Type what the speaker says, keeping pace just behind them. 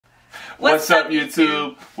What's up,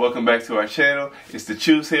 YouTube? Welcome back to our channel. It's the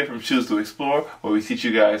Choose here from Choose to Explore, where we teach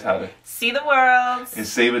you guys how to see the world and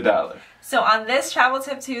save $1. So on this Travel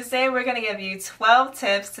Tip Tuesday, we're going to give you 12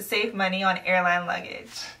 tips to save money on airline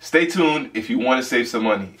luggage. Stay tuned if you want to save some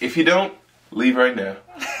money. If you don't, leave right now.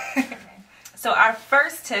 So our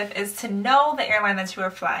first tip is to know the airline that you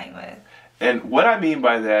are flying with. And what I mean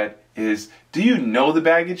by that is, do you know the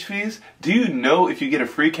baggage fees? Do you know if you get a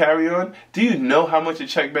free carry-on? Do you know how much a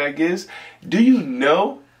check bag is? Do you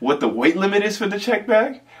know what the weight limit is for the check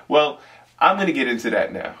bag? Well, I'm going to get into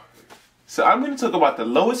that now. So I'm going to talk about the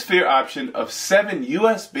lowest fare option of 7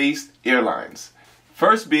 US-based airlines.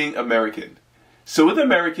 First being American. So with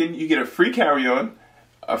American, you get a free carry-on,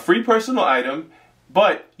 a free personal item,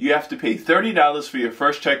 but you have to pay $30 for your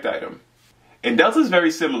first checked item. And Delta is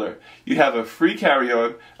very similar. You have a free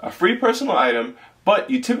carry-on, a free personal item, but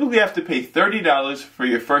you typically have to pay $30 for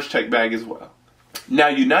your first checked bag as well. Now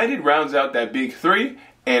United rounds out that big three,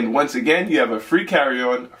 and once again you have a free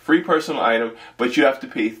carry-on, a free personal item, but you have to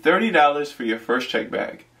pay $30 for your first checked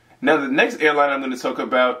bag. Now the next airline I'm going to talk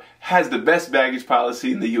about has the best baggage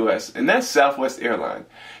policy in the US, and that's Southwest Airline.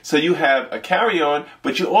 So you have a carry-on,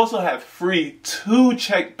 but you also have free 2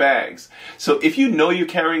 checked bags. So if you know you're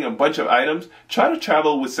carrying a bunch of items, try to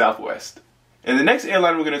travel with Southwest. And the next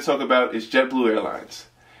airline we're going to talk about is JetBlue Airlines.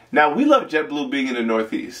 Now we love JetBlue being in the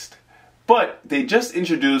Northeast, but they just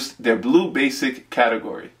introduced their Blue Basic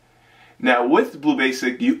category. Now with Blue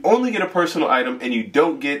Basic, you only get a personal item and you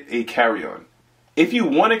don't get a carry-on. If you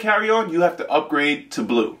want to carry on, you have to upgrade to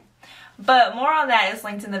Blue. But more on that is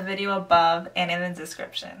linked in the video above and in the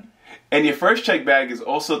description. And your first check bag is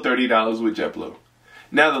also $30 with JetBlue.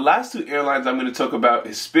 Now the last 2 airlines I'm going to talk about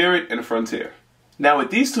is Spirit and Frontier. Now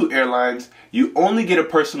with these 2 airlines, you only get a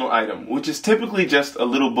personal item, which is typically just a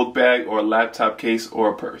little book bag or a laptop case or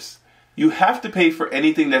a purse. You have to pay for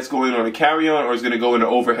anything that's going on a carry-on or is going to go in an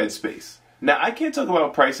overhead space. Now, I can't talk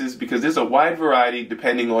about prices because there's a wide variety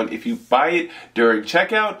depending on if you buy it during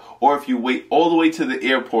checkout or if you wait all the way to the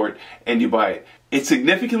airport and you buy it. It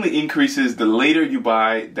significantly increases the later you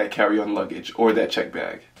buy that carry-on luggage or that check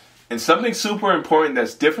bag. And something super important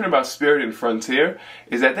that's different about Spirit and Frontier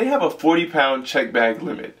is that they have a 40-pound check bag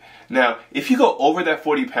limit. Now, if you go over that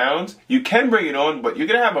 40 pounds, you can bring it on, but you're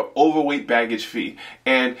going to have an overweight baggage fee.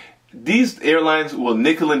 And these airlines will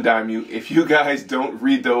nickel and dime you if you guys don't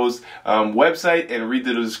read those website and read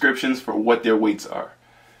the descriptions for what their weights are.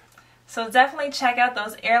 So definitely check out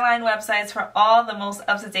those airline websites for all the most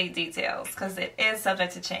up-to-date details because it is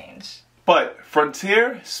subject to change. But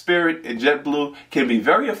Frontier, Spirit, and JetBlue can be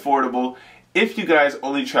very affordable if you guys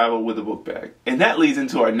only travel with a book bag. And that leads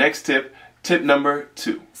into our next tip. Tip number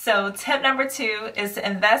 2. So tip number 2 is to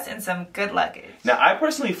invest in some good luggage. Now I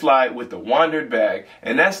personally fly with the Wandered bag,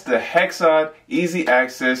 and that's the Hexod Easy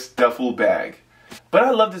Access Duffel bag. But I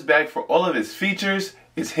love this bag for all of its features,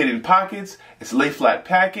 its hidden pockets, its lay flat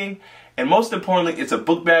packing, and most importantly it's a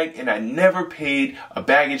book bag and I never paid a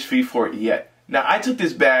baggage fee for it yet. Now I took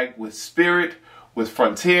this bag with Spirit, with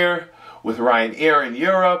Frontier, with Ryanair in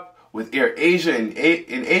Europe, with Air Asia in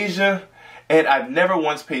Asia, and I've never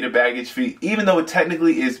once paid a baggage fee, even though it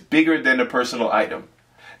technically is bigger than a personal item.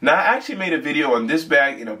 Now, I actually made a video on this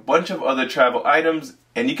bag and a bunch of other travel items,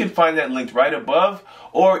 and you can find that linked right above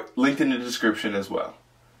or linked in the description as well.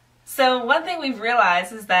 So one thing we've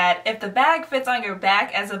realized is that if the bag fits on your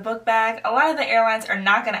back as a book bag, a lot of the airlines are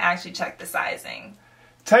not going to actually check the sizing.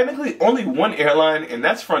 Technically, only one airline, and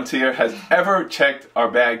that's Frontier, has ever checked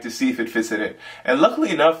our bag to see if it fits in it. And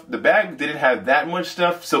luckily enough, the bag didn't have that much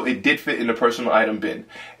stuff, so it did fit in the personal item bin.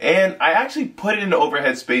 And I actually put it in the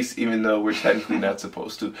overhead space, even though we're technically not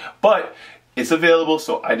supposed to. But it's available,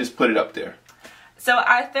 so I just put it up there. So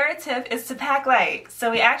our third tip is to pack light.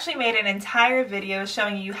 So we actually made an entire video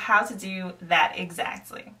showing you how to do that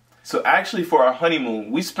exactly. So actually for our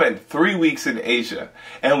honeymoon, we spent 3 weeks in Asia,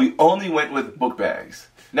 and we only went with book bags.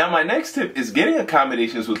 Now my next tip is getting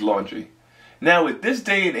accommodations with laundry. Now with this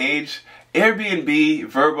day and age, Airbnb,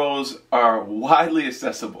 Verbos are widely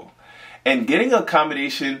accessible. And getting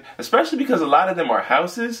accommodation, especially because a lot of them are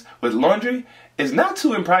houses with laundry, is not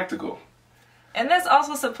too impractical. And this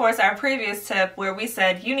also supports our previous tip where we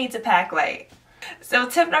said you need to pack light. So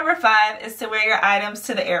tip number 5 is to wear your items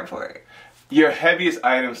to the airport. Your heaviest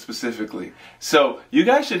items specifically. So you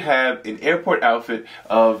guys should have an airport outfit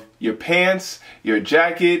of your pants, your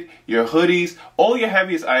jacket, your hoodies, all your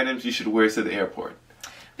heaviest items you should wear to the airport.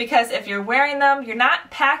 Because if you're wearing them, you're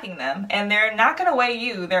not packing them and they're not going to weigh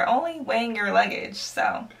you. They're only weighing your luggage.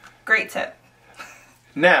 So great tip.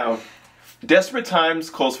 Now, desperate times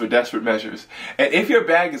calls for desperate measures. And if your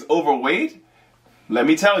bag is overweight, let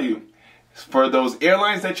me tell you, For those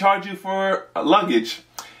airlines that charge you for luggage,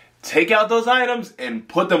 take out those items and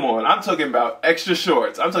put them on. I'm talking about extra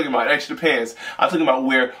shorts. I'm talking about extra pants. I'm talking about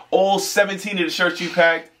wear all 17 of the shirts you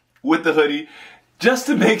packed with the hoodie, just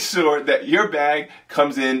to make sure that your bag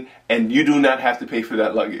comes in and you do not have to pay for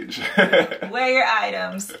that luggage. Wear your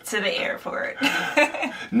items to the airport.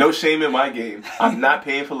 No shame in my game. I'm not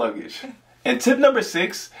paying for luggage. And tip number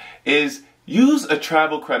 6 is use a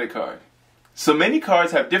travel credit card. So many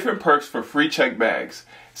cards have different perks for free checked bags,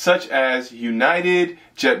 such as United,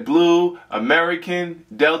 JetBlue, American,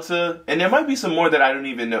 Delta, and there might be some more that I don't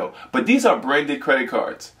even know. But these are branded credit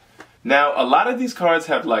cards. Now, a lot of these cards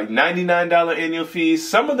have like $99 annual fees.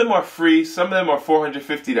 Some of them are free. Some of them are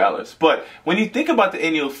 $450. But when you think about the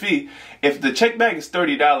annual fee, if the check bag is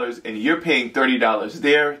 $30 and you're paying $30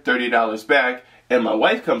 there, $30 back, and my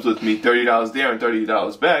wife comes with me, $30 there and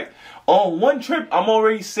 $30 back, on one trip, I'm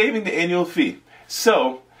already saving the annual fee.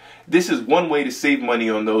 So, this is one way to save money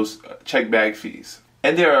on those check bag fees.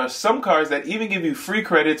 And there are some cards that even give you free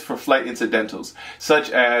credits for flight incidentals, such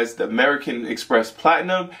as the American Express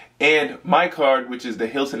Platinum and my card, which is the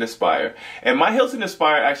Hilton Aspire. And my Hilton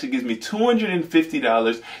Aspire actually gives me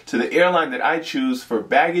 $250 to the airline that I choose for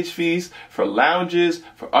baggage fees, for lounges,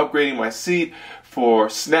 for upgrading my seat, for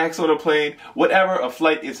snacks on a plane, whatever a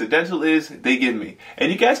flight incidental is, they give me.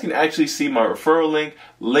 And you guys can actually see my referral link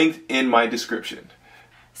linked in my description.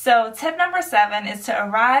 So tip number 7 is to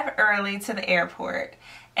arrive early to the airport.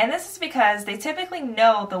 And this is because they typically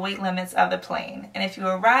know the weight limits of the plane. And if you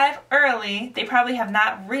arrive early, they probably have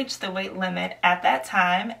not reached the weight limit at that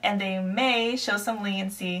time, and they may show some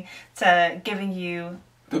leniency to giving you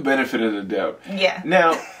the benefit of the doubt. Yeah.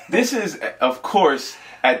 Now, this is, of course,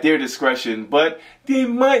 at their discretion, but they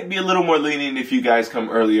might be a little more lenient if you guys come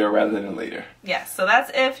earlier rather than later. Yes, so that's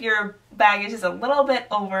if your baggage is a little bit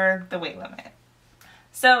over the weight limit.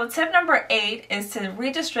 So tip number 8 is to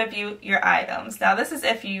redistribute your items. Now this is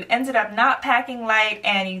if you ended up not packing light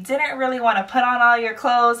and you didn't really want to put on all your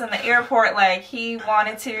clothes in the airport like he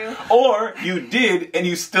wanted to. Or you did and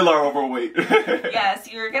you still are overweight.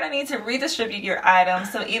 Yes, you're going to need to redistribute your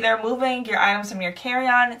items. So either moving your items from your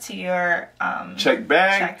carry-on to your checked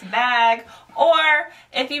bag. Or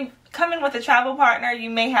if you come in with a travel partner, you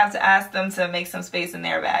may have to ask them to make some space in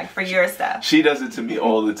their bag for your stuff. She does it to me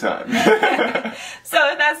all the time. So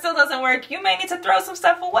if that still doesn't work, you may need to throw some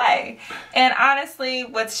stuff away. And honestly,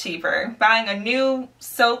 what's cheaper? Buying a new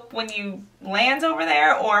soap when you land over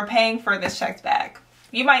there or paying for this checked bag?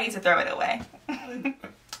 You might need to throw it away.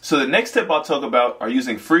 So the next tip I'll talk about are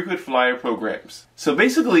using frequent flyer programs. So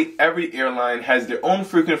basically every airline has their own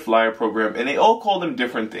frequent flyer program and they all call them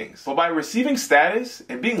different things. But by receiving status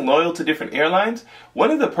and being loyal to different airlines, one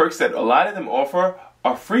of the perks that a lot of them offer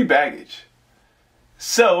are free baggage.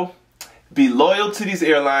 So be loyal to these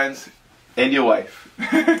airlines and your wife.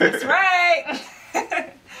 That's right.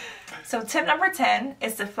 So tip number 10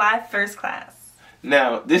 is to fly first class.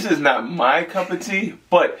 Now, this is not my cup of tea,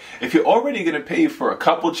 but if you're already going to pay for a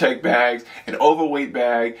couple check bags, an overweight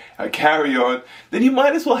bag, a carry-on, then you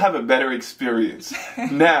might as well have a better experience.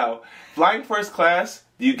 Now, flying first class,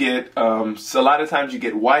 you get, a lot of times you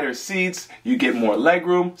get wider seats, you get more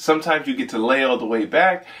legroom, sometimes you get to lay all the way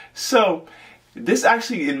back. So, this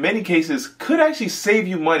actually, in many cases, could actually save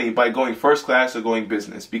you money by going first class or going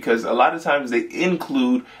business, because a lot of times they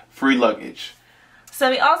include free luggage. So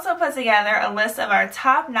we also put together a list of our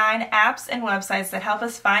top 9 apps and websites that help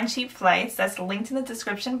us find cheap flights. That's linked in the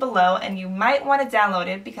description below, and you might want to download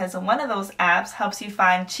it because one of those apps helps you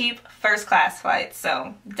find cheap first class flights.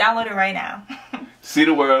 So download it right now. See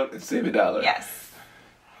the world and save $1. Yes.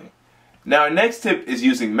 Now our next tip is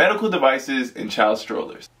using medical devices and child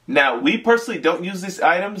strollers. Now we personally don't use these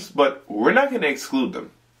items, but we're not going to exclude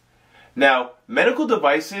them. Now medical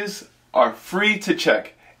devices are free to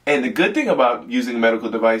check. And the good thing about using medical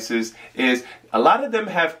devices is a lot of them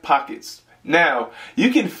have pockets. Now, you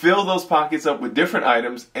can fill those pockets up with different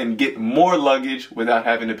items and get more luggage without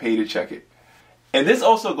having to pay to check it. And this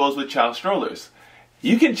also goes with child strollers.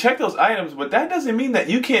 You can check those items, but that doesn't mean that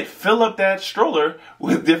you can't fill up that stroller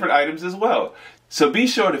with different items as well. So be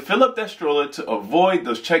sure to fill up that stroller to avoid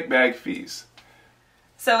those check bag fees.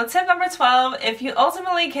 So tip number 12, if you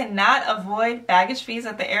ultimately cannot avoid baggage fees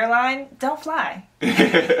at the airline, don't fly.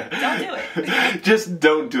 Don't do it. Just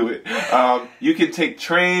don't do it. You can take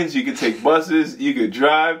trains, you can take buses, you can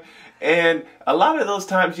drive, and a lot of those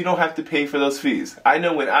times you don't have to pay for those fees. I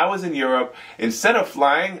know when I was in Europe, instead of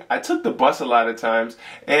flying, I took the bus a lot of times,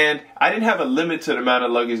 and I didn't have a limit to the amount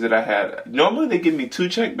of luggage that I had. Normally they give me 2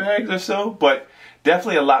 check bags or so, but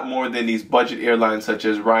definitely a lot more than these budget airlines such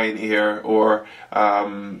as Ryanair or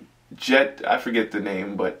Jet, I forget the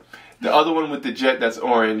name, but The other one with the jet that's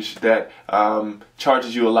orange that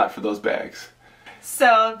charges you a lot for those bags.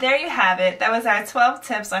 So there you have it. That was our 12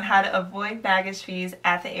 tips on how to avoid baggage fees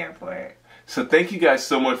at the airport. So thank you guys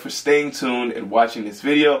so much for staying tuned and watching this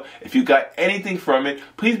video. If you got anything from it,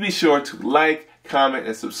 please be sure to like, comment,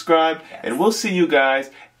 and subscribe. Yes. And we'll see you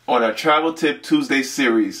guys on our Travel Tip Tuesday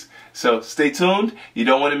series. So stay tuned. You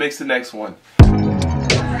don't want to miss the next one.